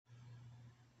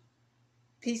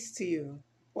Peace to you.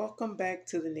 Welcome back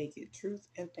to the Naked Truth,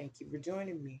 and thank you for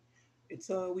joining me. It's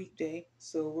a weekday,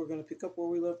 so we're going to pick up where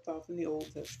we left off in the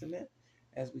Old Testament,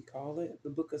 as we call it,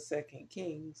 the book of Second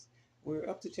Kings. We're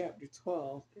up to chapter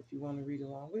 12. If you want to read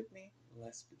along with me,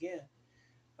 let's begin.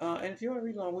 And if you want to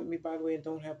read along with me, by the way, and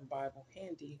don't have a Bible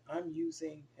handy, I'm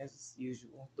using, as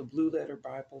usual, the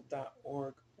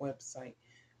blueletterbible.org website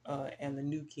and the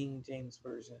New King James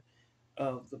Version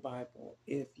of the Bible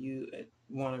if you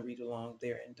want to read along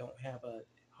there and don't have a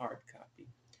hard copy.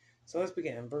 So let's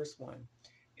begin. Verse 1.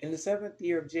 In the 7th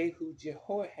year of Jehu,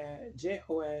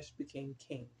 Jehoash became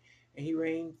king, and he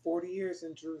reigned 40 years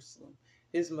in Jerusalem.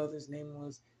 His mother's name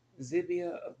was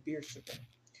Zibiah of Beersheba.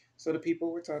 So the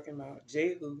people we're talking about,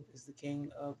 Jehu is the king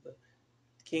of the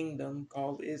kingdom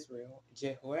called Israel.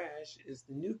 Jehoash is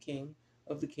the new king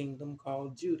of the kingdom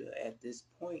called Judah. At this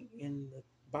point in the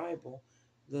Bible,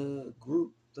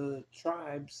 the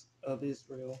tribes of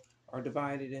Israel are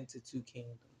divided into two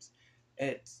kingdoms.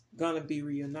 It's going to be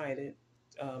reunited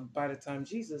by the time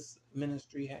Jesus'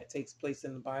 ministry takes place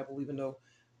in the Bible, even though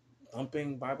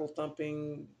Bible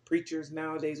thumping preachers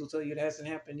nowadays will tell you it hasn't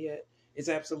happened yet. It's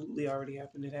absolutely already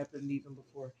happened. It happened even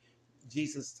before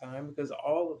Jesus' time, because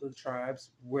all of the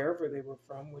tribes, wherever they were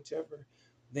from, whichever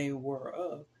they were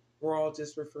of, were all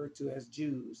just referred to as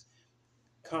Jews.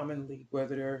 Commonly,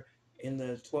 whether they're in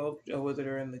the 12, or whether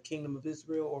they're in the kingdom of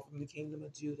Israel or from the kingdom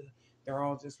of Judah, they're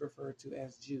all just referred to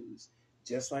as Jews,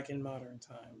 just like in modern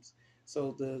times.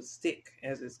 So the stick,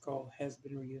 as it's called, has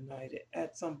been reunited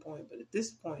at some point, but at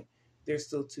this point, there's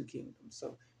still two kingdoms.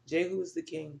 So Jehu is the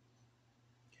king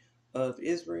of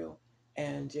Israel,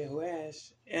 and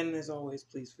Jehoash, and as always,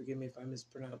 please forgive me if I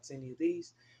mispronounce any of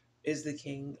these, is the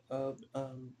king of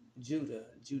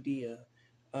Judea,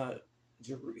 uh,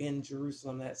 in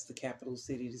Jerusalem. That's the capital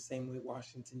city, the same way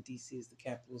Washington, D.C. is the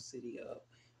capital city of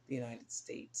the United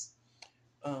States.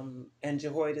 And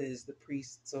Jehoiada is the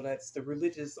priest, so that's the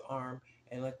religious arm.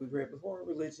 And like we read before,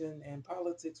 religion and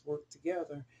politics work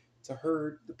together to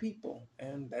herd the people,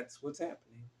 and that's what's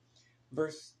happening.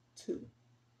 Verse 2.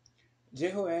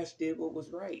 Jehoash did what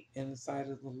was right in the sight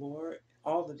of the Lord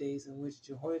all the days in which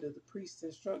Jehoiada the priest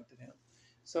instructed him.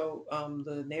 So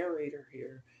the narrator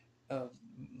here of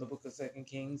the book of Second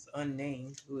Kings,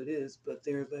 unnamed who it is, but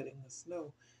they're letting us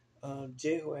know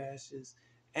Jehoash's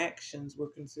actions were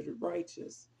considered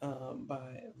righteous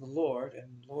by the Lord.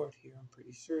 And Lord here, I'm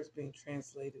pretty sure, is being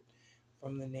translated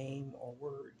from the name or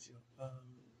word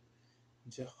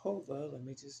Jehovah. Let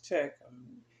me just check. I'm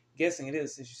guessing it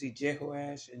is, since you see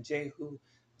Jehoash and Jehu.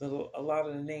 A lot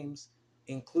of the names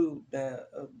include the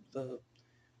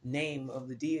name of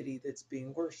the deity that's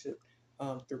being worshipped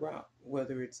throughout,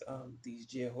 whether it's these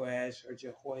Jehoash or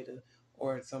Jehoiada,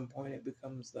 or at some point it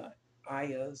becomes the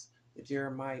Ayahs, the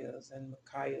Jeremiahs and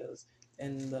Micaiahs,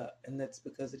 and that's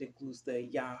because it includes the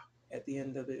Yah at the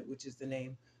end of it, which is the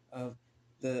name of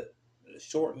the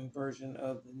shortened version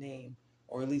of the name,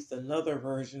 or at least another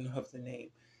version of the name,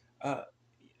 uh,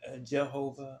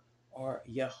 Jehovah or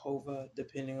Yehovah,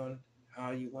 depending on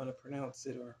how you want to pronounce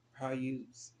it or how you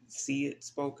see it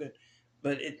spoken.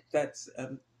 But that's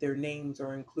their names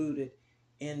are included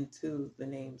into the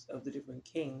names of the different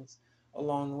kings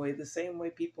along the way, the same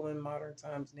way people in modern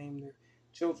times name their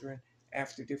children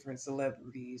after different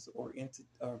celebrities or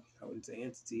I wouldn't say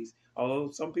entities, although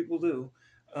some people do.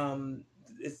 Um,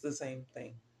 it's the same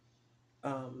thing.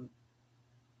 Um,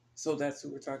 so that's who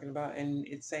we're talking about. And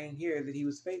it's saying here that he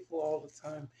was faithful all the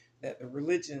time, that the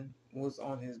religion was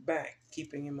on his back,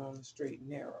 keeping him on the straight and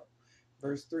narrow.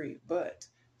 Verse 3, but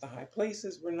the high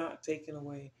places were not taken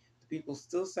away. The people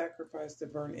still sacrificed to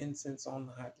burn incense on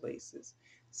the high places.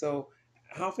 So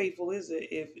how faithful is it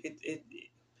if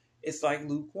it's like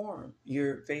lukewarm?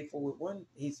 You're faithful with one,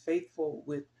 he's faithful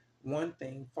with one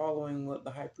thing, following what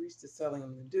the high priest is telling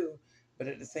him to do, but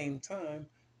at the same time,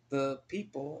 the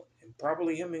people, and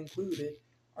probably him included,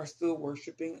 are still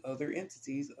worshiping other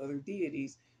entities, other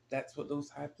deities. That's what those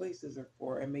high places are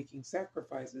for, and making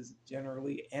sacrifices,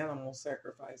 generally animal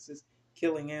sacrifices,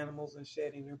 killing animals and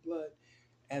shedding their blood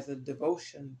as a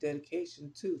devotion,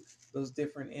 dedication to those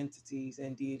different entities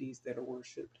and deities that are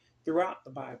worshipped throughout the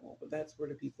Bible. But that's where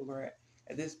the people are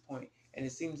at this point. And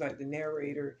it seems like the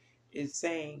narrator is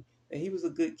saying that he was a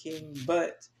good king,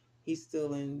 but he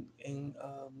still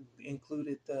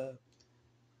included the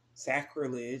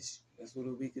sacrilege, that's what it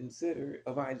would be considered,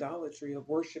 of idolatry, of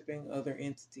worshiping other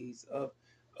entities, of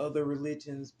other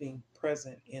religions being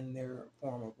present in their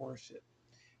form of worship.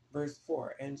 Verse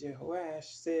 4, and Jehoash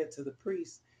said to the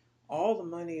priests, all the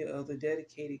money of the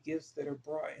dedicated gifts that are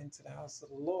brought into the house of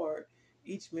the Lord,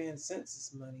 each man's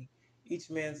census money, each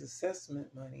man's assessment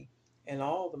money, and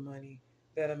all the money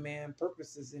that a man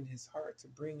purposes in his heart to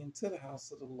bring into the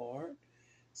house of the Lord.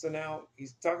 So now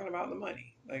he's talking about the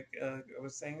money. Like I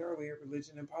was saying earlier,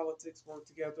 religion and politics work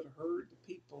together to herd the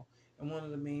people. And one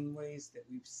of the main ways that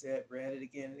we've read it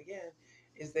again and again,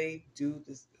 is they do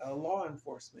this law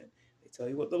enforcement. They tell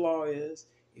you what the law is.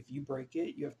 If you break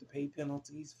it, you have to pay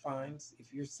penalties, fines,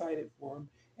 if you're cited for them.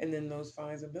 And then those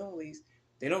fines and penalties,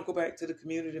 they don't go back to the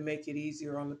community to make it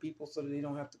easier on the people so that they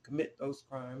don't have to commit those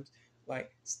crimes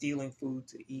like stealing food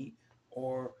to eat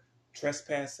or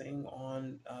trespassing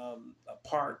on a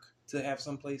park to have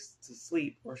some place to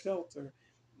sleep or shelter.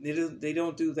 They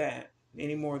don't do that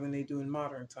any more than they do in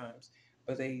modern times.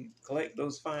 But they collect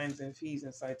those fines and fees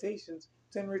and citations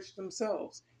to enrich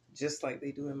themselves, just like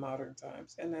they do in modern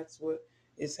times. And that's what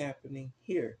is happening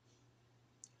here.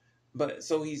 But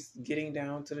so he's getting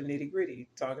down to the nitty gritty,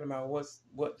 talking about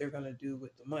what they're going to do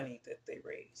with the money that they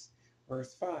raise.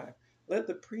 Verse 5, let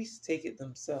the priests take it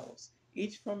themselves,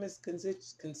 each from his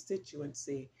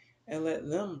constituency, and let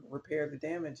them repair the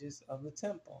damages of the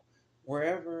temple,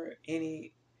 wherever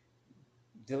any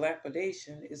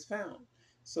dilapidation is found.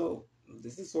 So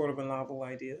this is sort of a novel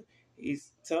idea.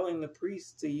 He's telling the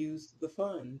priests to use the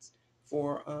funds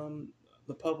for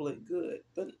the public good,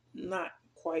 but not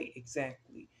quite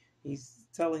exactly. He's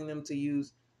telling them to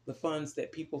use the funds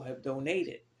that people have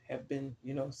donated, have been,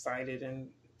 cited and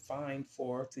fined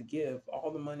for to give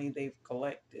all the money they've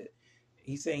collected.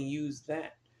 He's saying use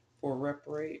that for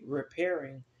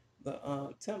repairing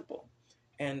the temple.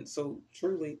 And so,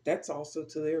 truly, that's also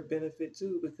to their benefit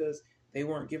too, because they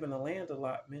weren't given a land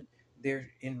allotment. They're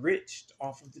enriched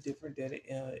off of the different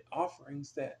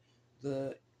offerings that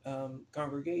the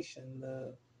congregation,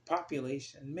 the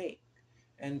population make.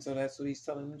 And so that's what he's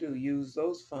telling them to do, use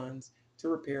those funds to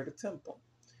repair the temple.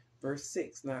 Verse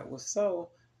 6, now it was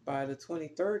so by the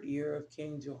 23rd year of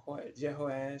King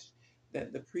Jehoash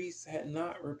that the priests had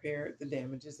not repaired the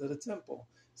damages of the temple.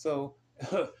 So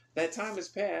that time has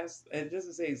passed. It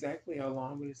doesn't say exactly how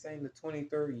long, but it's saying the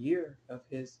 23rd year of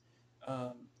his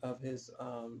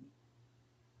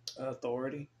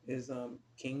authority, his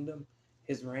kingdom,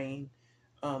 his reign.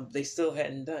 They still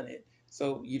hadn't done it.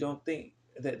 So you don't think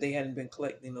that they hadn't been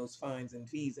collecting those fines and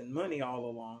fees and money all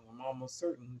along. I'm almost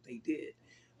certain they did.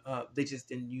 They just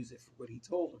didn't use it for what he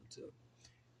told them to,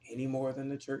 any more than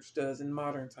the church does in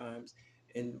modern times,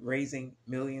 in raising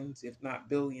millions, if not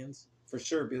billions, for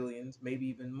sure billions, maybe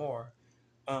even more,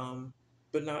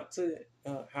 but not to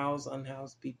house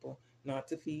unhoused people, not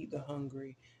to feed the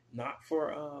hungry, not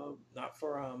for um,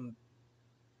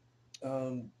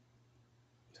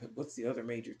 what's the other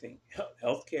major thing?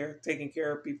 Healthcare, taking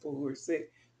care of people who are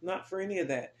sick. Not for any of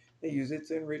that. They use it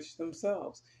to enrich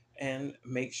themselves and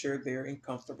make sure they're in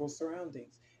comfortable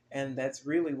surroundings. And that's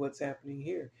really what's happening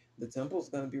here. The temple's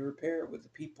going to be repaired with the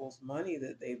people's money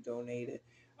that they've donated.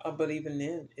 But even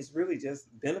then, it's really just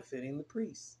benefiting the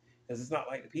priests. Because it's not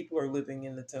like the people are living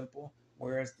in the temple,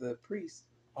 whereas the priests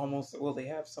almost, well, they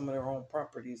have some of their own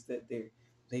properties that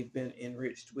they've been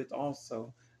enriched with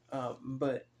also.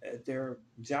 But their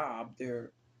job,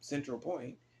 their central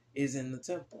point, is in the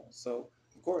temple. So,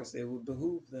 of course, it would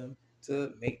behoove them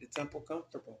to make the temple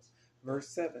comfortable. Verse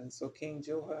 7, so King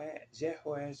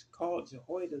Jehoash called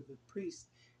Jehoiada the priest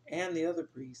and the other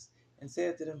priests and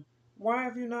said to them, why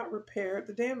have you not repaired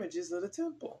the damages of the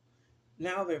temple?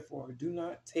 Now, therefore, do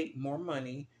not take more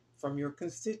money from your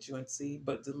constituency,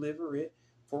 but deliver it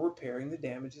for repairing the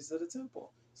damages of the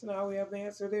temple. So now we have the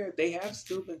answer there. They have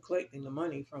still been collecting the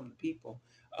money from the people.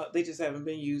 They just haven't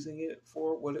been using it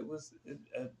for what it was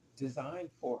designed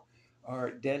for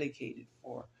or dedicated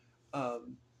for.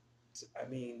 Um, I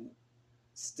mean,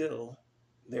 still,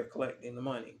 they're collecting the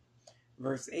money.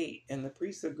 Verse 8, and the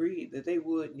priests agreed that they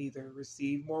would neither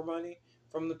receive more money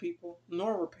from the people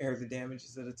nor repair the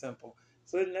damages of the temple.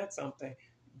 So isn't that something?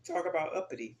 Talk about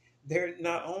uppity. They're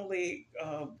not only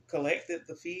collected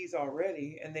the fees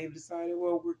already, and they've decided,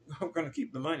 well, we're going to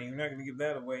keep the money. We're not going to give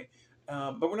that away.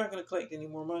 But we're not going to collect any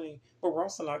more money. But we're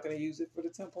also not going to use it for the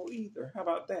temple either. How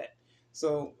about that?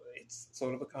 So it's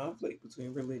sort of a conflict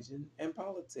between religion and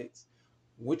politics.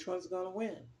 Which one's going to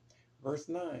win? Verse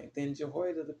 9, then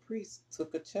Jehoiada the priest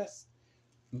took a chest,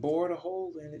 bored a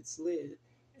hole in its lid,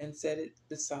 and set it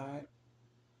beside,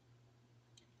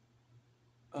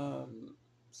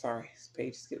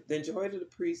 page skip. Then Jehoiada the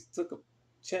priest took a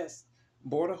chest,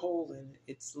 bored a hole in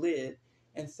its lid,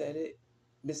 and set it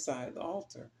beside the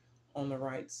altar on the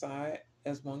right side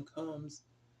as one comes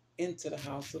into the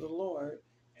house of the Lord.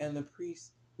 And the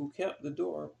priest who kept the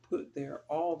door put there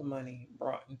all the money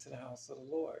brought into the house of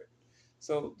the Lord.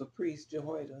 So the priest,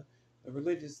 Jehoiada, the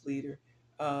religious leader,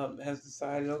 has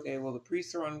decided, okay, well, the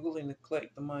priests are unwilling to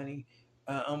collect the money.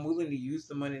 unwilling to use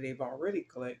the money they've already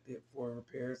collected for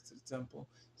repairs to the temple.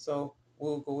 So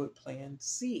we'll go with Plan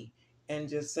C and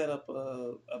just set up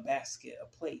a basket, a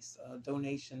place, a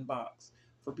donation box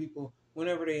for people.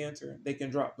 Whenever they enter, they can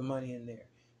drop the money in there.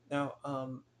 Now,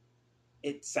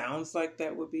 it sounds like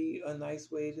that would be a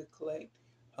nice way to collect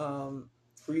um,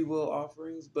 free will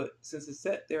offerings, but since it's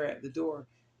set there at the door,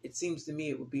 it seems to me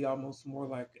it would be almost more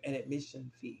like an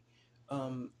admission fee.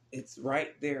 It's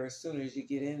right there as soon as you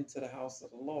get into the house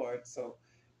of the Lord. So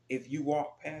if you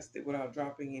walk past it without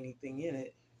dropping anything in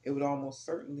it, it would almost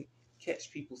certainly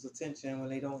catch people's attention when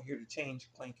they don't hear the change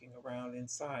clanking around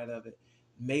inside of it.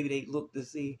 Maybe they look to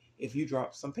see if you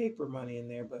dropped some paper money in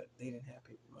there, but they didn't have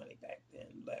paper money back then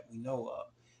that we know of.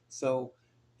 So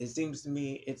it seems to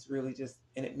me it's really just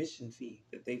an admission fee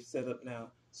that they've set up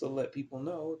now. So let people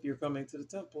know if you're coming to the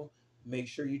temple, make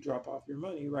sure you drop off your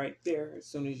money right there as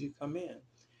soon as you come in.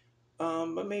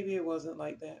 But maybe it wasn't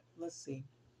like that. Let's see.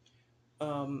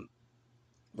 Um,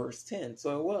 Verse 10.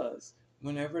 So it was,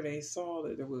 whenever they saw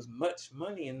that there was much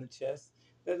money in the chest,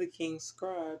 that the king's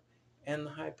scribe and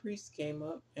the high priest came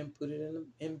up and put it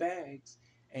in bags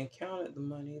and counted the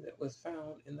money that was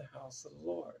found in the house of the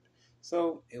Lord.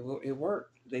 So it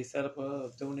worked. They set up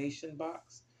a donation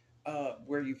box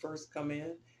where you first come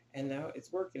in, and now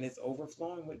it's working. It's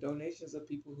overflowing with donations of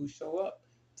people who show up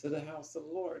to the house of the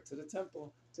Lord, to the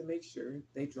temple, to make sure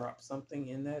they drop something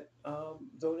in that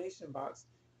donation box,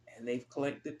 and they've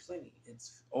collected plenty.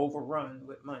 It's overrun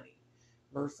with money.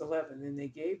 Verse 11, then they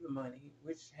gave the money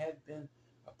which had been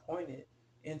appointed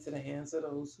into the hands of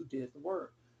those who did the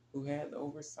work, who had the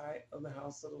oversight of the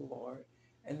house of the Lord,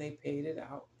 and they paid it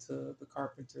out to the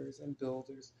carpenters and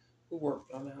builders who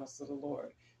worked on the house of the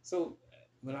Lord. So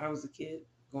when I was a kid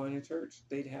going to church,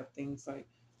 they'd have things like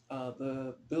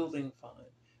the building fund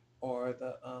or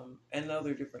the and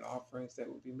other different offerings that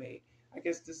would be made. I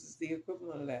guess this is the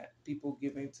equivalent of that. People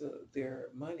giving to their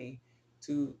money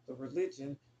to the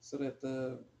religion so that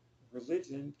the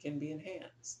religion can be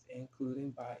enhanced,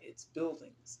 including by its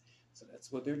buildings. So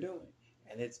that's what they're doing.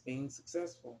 And it's being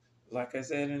successful. Like I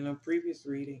said in a previous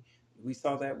reading, we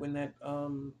saw that when that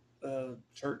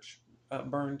church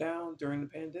burned down during the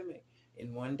pandemic.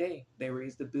 In one day, they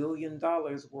raised $1 billion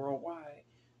worldwide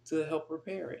to help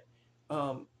repair it.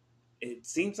 Um, it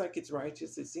seems like it's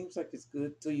righteous. It seems like it's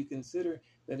good till you consider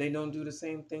that they don't do the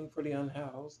same thing for the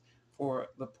unhoused, for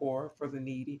the poor, for the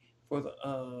needy, for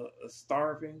the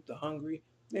starving, the hungry.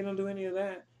 They don't do any of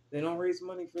that. They don't raise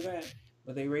money for that,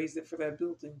 but they raised it for that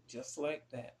building just like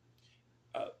that.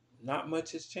 Uh, Not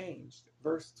much has changed.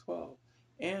 Verse 12.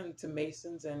 And to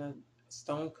masons and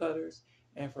stone cutters,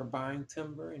 and for buying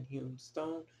timber and hewn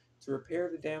stone, to repair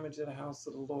the damage of the house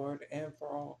of the Lord, and for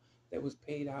all that was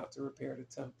paid out to repair the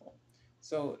temple.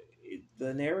 So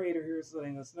the narrator here is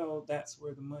letting us know that's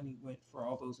where the money went for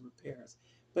all those repairs.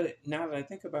 But now that I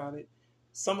think about it,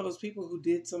 some of those people who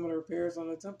did some of the repairs on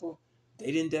the temple,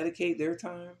 they didn't dedicate their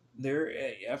time, their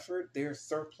effort, their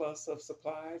surplus of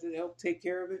supplies to help take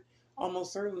care of it.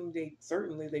 Almost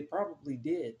certainly they probably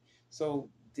did. So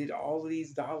did all of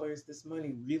these dollars, this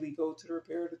money, really go to the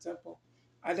repair of the temple?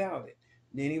 I doubt it.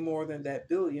 Any more than that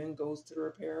billion goes to the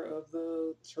repair of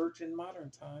the church in modern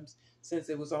times, since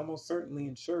it was almost certainly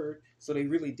insured. So they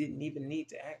really didn't even need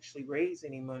to actually raise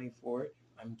any money for it.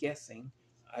 I'm guessing.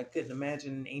 I couldn't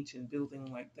imagine an ancient building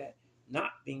like that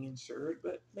not being insured,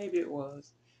 but maybe it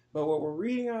was. But what we're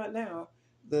reading on now,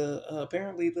 the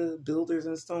apparently the builders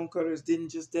and stonecutters didn't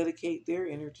just dedicate their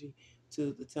energy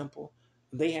to the temple;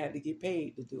 they had to get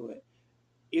paid to do it.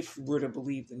 If we're to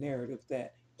believe the narrative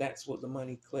that that's what the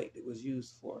money collected was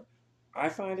used for, I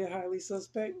find it highly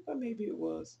suspect, but maybe it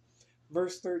was.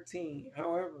 Verse 13.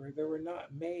 However, there were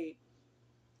not made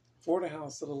for the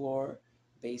house of the Lord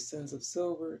basins of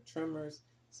silver, trimmers,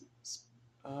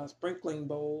 sprinkling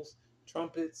bowls,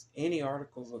 trumpets, any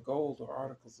articles of gold or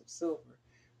articles of silver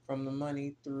from the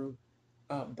money through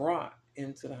brought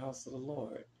into the house of the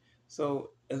Lord.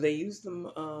 So they used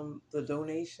the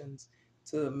donations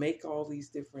to make all these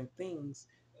different things,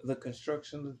 the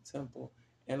construction of the temple,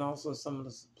 and also some of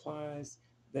the supplies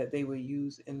that they would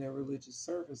use in their religious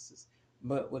services.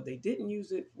 But what they didn't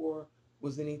use it for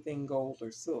was anything gold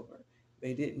or silver.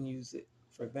 They didn't use it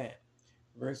for that.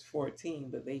 Verse 14,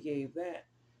 but they gave that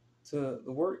to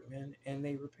the workmen, and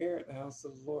they repaired the house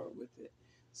of the Lord with it.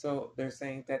 So they're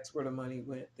saying that's where the money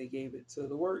went. They gave it to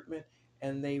the workmen,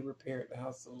 and they repaired the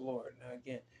house of the Lord. Now,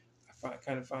 again,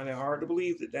 kind of find it hard to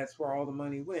believe that that's where all the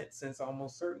money went, since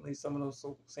almost certainly some of those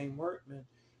same workmen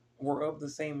were of the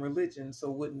same religion. So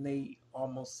wouldn't they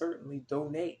almost certainly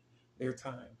donate their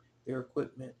time, their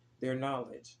equipment, their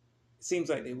knowledge? It seems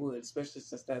like they would, especially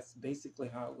since that's basically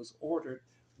how it was ordered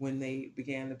when they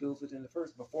began to build it in the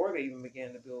first. Before they even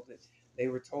began to build it, they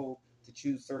were told to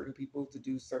choose certain people to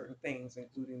do certain things,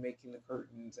 including making the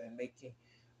curtains and making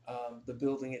the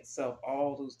building itself,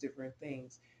 all those different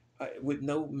things, with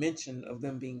no mention of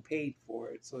them being paid for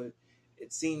it. So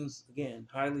it seems, again,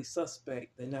 highly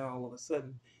suspect that now all of a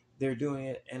sudden they're doing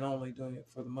it and only doing it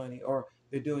for the money, or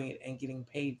they're doing it and getting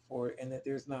paid for it, and that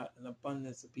there's not an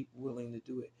abundance of people willing to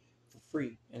do it for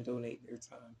free and donate their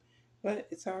time. But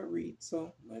it's how it reads,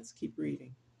 so let's keep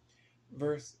reading.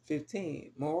 Verse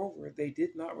 15, moreover, they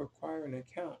did not require an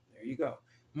account. There you go.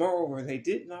 Moreover, they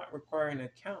did not require an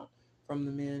account from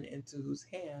the men into whose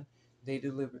hand they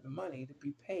delivered the money to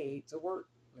be paid to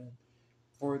workmen,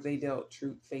 for they dealt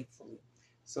truth faithfully.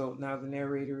 So now the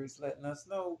narrator is letting us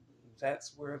know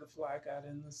that's where the fly got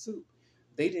in the soup.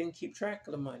 They didn't keep track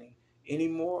of the money any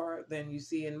more than you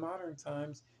see in modern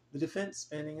times the defense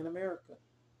spending in America,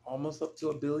 almost up to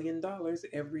 $1 billion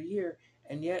every year,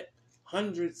 and yet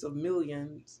hundreds of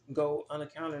millions go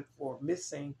unaccounted for,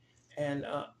 missing, and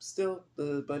still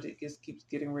the budget keeps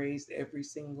getting raised every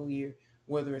single year,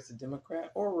 whether it's a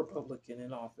Democrat or Republican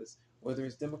in office, whether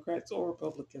it's Democrats or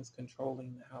Republicans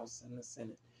controlling the House and the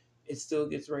Senate. It still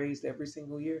gets raised every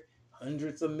single year.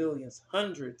 Hundreds of millions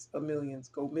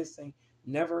go missing,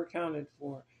 never accounted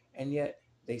for, and yet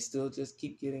they still just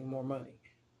keep getting more money.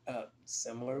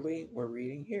 Similarly, we're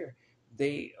reading here.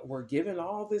 They were given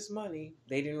all this money,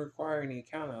 they didn't require any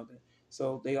account of it,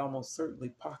 so they almost certainly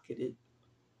pocketed,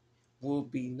 will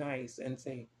be nice and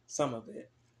say some of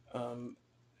it. Um,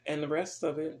 and the rest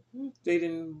of it, they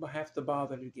didn't have to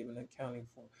bother to give an accounting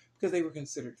for because they were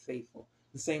considered faithful.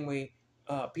 The same way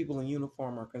people in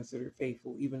uniform are considered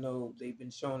faithful, even though they've been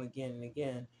shown again and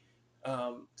again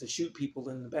to shoot people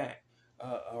in the back,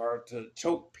 or to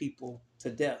choke people to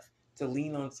death, to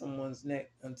lean on someone's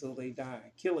neck until they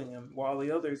die, killing them, while the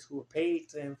others who are paid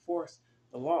to enforce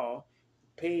the law,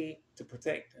 paid to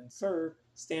protect and serve,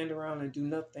 stand around and do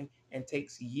nothing, and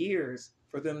takes years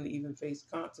for them to even face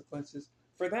consequences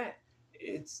for that.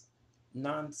 It's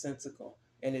nonsensical,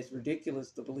 and it's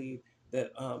ridiculous to believe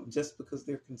that just because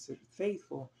they're considered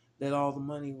faithful, that all the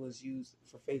money was used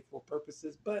for faithful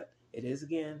purposes. But it is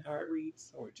again how it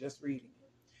reads, or just reading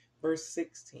it. Verse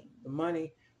 16, the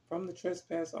money from the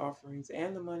trespass offerings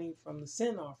and the money from the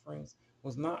sin offerings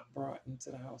was not brought into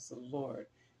the house of the Lord.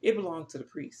 It belonged to the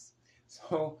priests.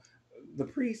 So the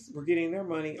priests were getting their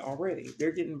money already.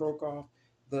 They're getting broke off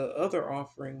the other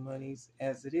offering monies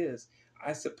as it is.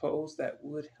 I suppose that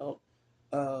would help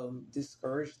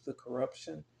discourage the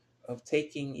corruption of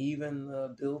taking even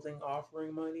the building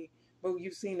offering money. But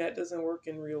you've seen that doesn't work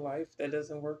in real life. That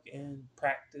doesn't work in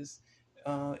practice,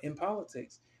 in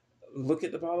politics. Look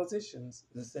at the politicians,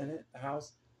 the Senate, the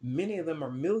House. Many of them are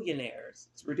millionaires.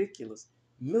 It's ridiculous.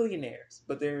 Millionaires,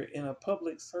 but they're in a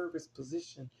public service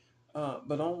position,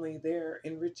 but only they're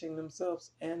enriching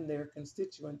themselves and their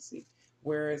constituency,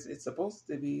 whereas it's supposed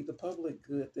to be the public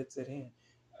good that's at hand.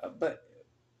 But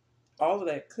all of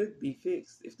that could be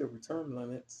fixed if there were term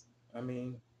limits. I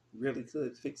mean, really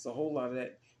could fix a whole lot of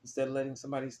that instead of letting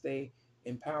somebody stay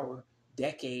in power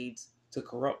decades to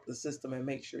corrupt the system and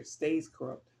make sure it stays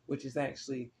corrupt, which is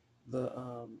actually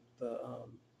the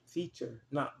feature,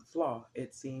 not the flaw,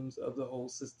 it seems, of the whole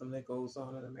system that goes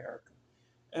on in America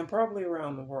and probably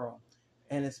around the world,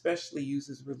 and especially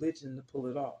uses religion to pull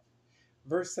it off.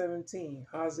 Verse 17,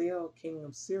 Hazael, king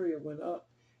of Syria, went up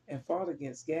and fought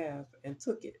against Gath and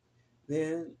took it.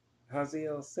 Then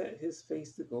Hazael set his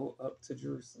face to go up to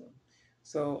Jerusalem.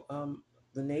 So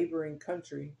the neighboring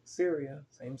country, Syria,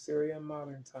 same Syria in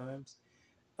modern times,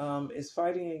 is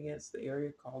fighting against the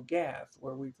area called Gath,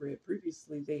 where we've read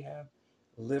previously they have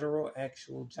literal,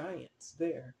 actual giants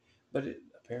there. But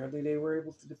apparently they were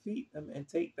able to defeat them and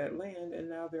take that land, and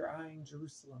now they're eyeing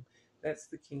Jerusalem. That's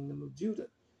the kingdom of Judah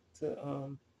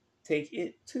to take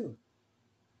it too.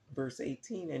 Verse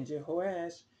 18, and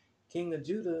Jehoash, king of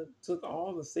Judah, took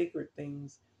all the sacred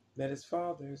things that his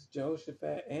fathers,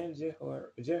 Jehoshaphat and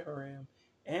Jehoram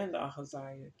and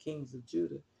Ahaziah, kings of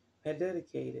Judah, had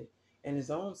dedicated, and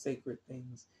his own sacred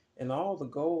things, and all the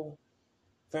gold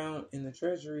found in the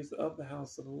treasuries of the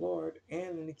house of the Lord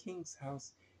and in the king's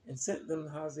house, and sent them to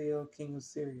Hazael, king of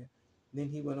Syria. Then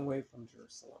he went away from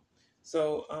Jerusalem.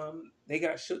 So they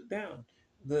got shook down.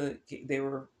 They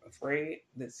were afraid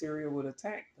that Syria would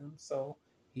attack them, so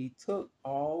he took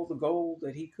all the gold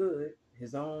that he could,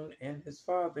 his own and his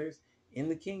father's, in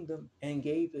the kingdom, and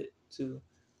gave it to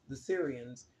the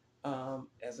Syrians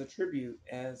as a tribute,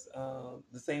 as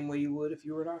the same way you would if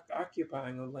you were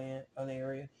occupying a land, an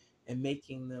area, and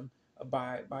making them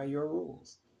abide by your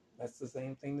rules. That's the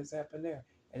same thing that's happened there.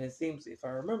 And it seems, if I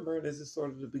remember, this is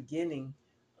sort of the beginning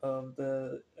of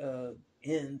the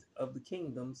end of the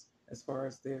kingdoms as far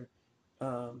as their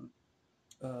um,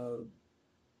 uh,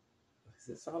 is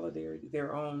it solidarity,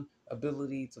 their own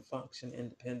ability to function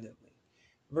independently.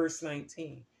 Verse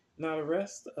 19. Now the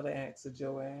rest of the acts of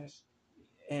Joash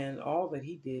and all that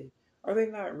he did, are they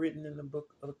not written in the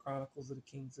book of the Chronicles of the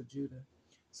Kings of Judah?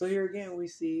 So here again we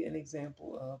see an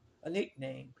example of a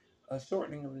nickname, a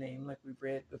shortening of a name, like we've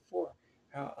read before,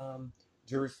 how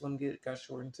Jerusalem got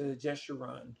shortened to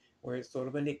Jeshurun, where it's sort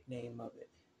of a nickname of it.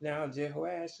 Now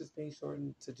Jehoash is being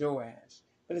shortened to Joash,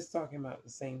 but it's talking about the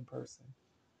same person.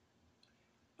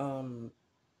 Um,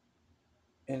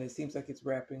 and it seems like it's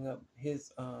wrapping up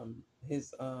his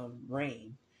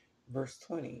reign. Verse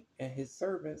 20, and his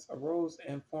servants arose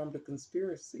and formed a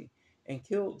conspiracy and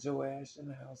killed Joash in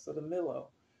the house of the Millo,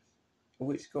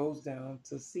 which goes down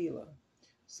to Selah.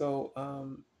 So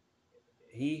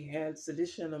he had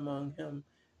sedition among him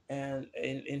and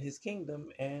in his kingdom,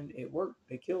 and it worked.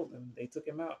 They killed him. They took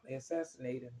him out. They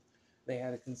assassinated him. They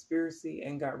had a conspiracy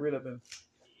and got rid of him.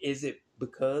 Is it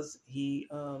because he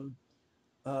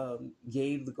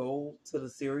gave the gold to the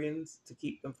Syrians to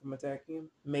keep them from attacking him?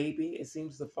 Maybe it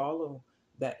seems to follow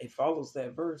that it follows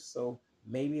that verse, so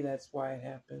maybe that's why it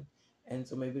happened. And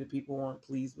so maybe the people weren't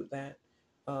pleased with that.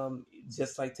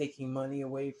 Just like taking money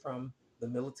away from the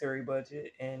military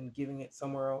budget and giving it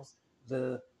somewhere else,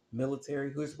 the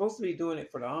military, who is supposed to be doing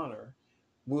it for the honor,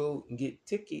 will get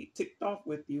ticked off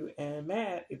with you and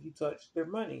mad if you touch their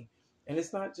money. And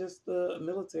it's not just the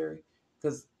military,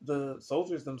 because the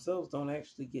soldiers themselves don't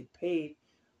actually get paid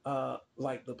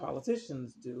like the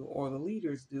politicians do, or the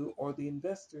leaders do, or the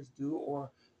investors do,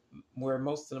 or where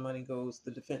most of the money goes,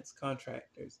 the defense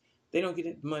contractors. They don't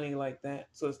get money like that.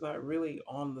 So it's not really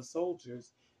on the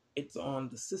soldiers, it's on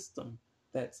the system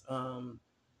that's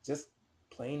just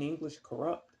plain English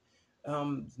corrupt.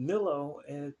 Millo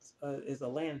is a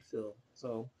landfill.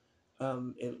 So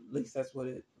at least that's what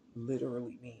it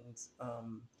literally means.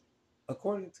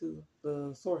 According to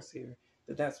the source here,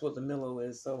 that's what the Millo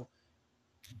is. So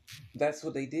that's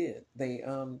what they did. They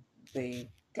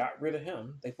got rid of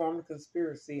him. They formed a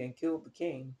conspiracy and killed the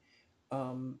king.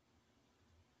 Um,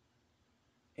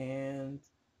 and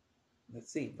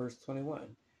let's see, verse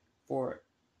 21. For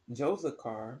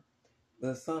Josachar,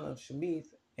 the son of Shemith,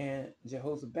 and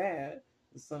Jehozabad,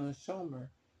 the son of Shomer,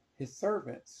 his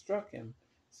servant, struck him.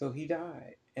 So he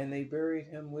died, and they buried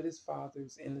him with his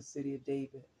fathers in the city of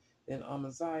David. Then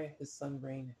Amaziah, his son,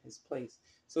 reigned in his place.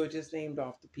 So it just named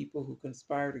off the people who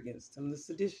conspired against him, the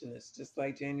seditionists, just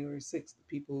like January 6th, the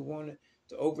people who wanted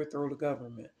to overthrow the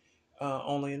government.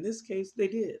 Only in this case, they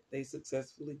did. They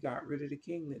successfully got rid of the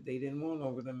king that they didn't want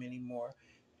over them anymore,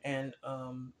 and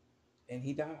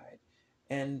he died.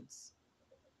 And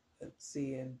let's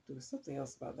see, and there was something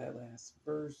else about that last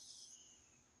verse.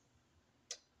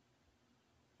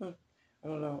 I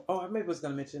don't know. Oh, I maybe was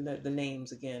going to mention that the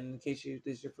names again, in case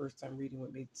this is your first time reading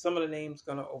with me. Some of the names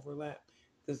going to overlap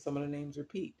because some of the names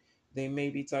repeat. They may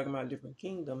be talking about different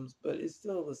kingdoms, but it's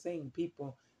still the same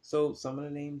people. So some of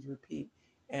the names repeat.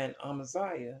 And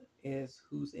Amaziah is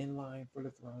who's in line for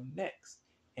the throne next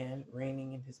and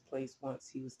reigning in his place once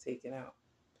he was taken out.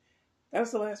 That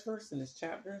was the last verse in this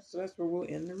chapter, so that's where we'll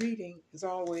end the reading. As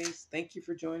always, thank you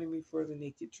for joining me for the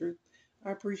Naked Truth.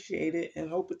 I appreciate it and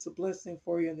hope it's a blessing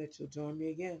for you and that you'll join me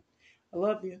again. I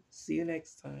love you. See you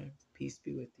next time. Peace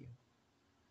be with you.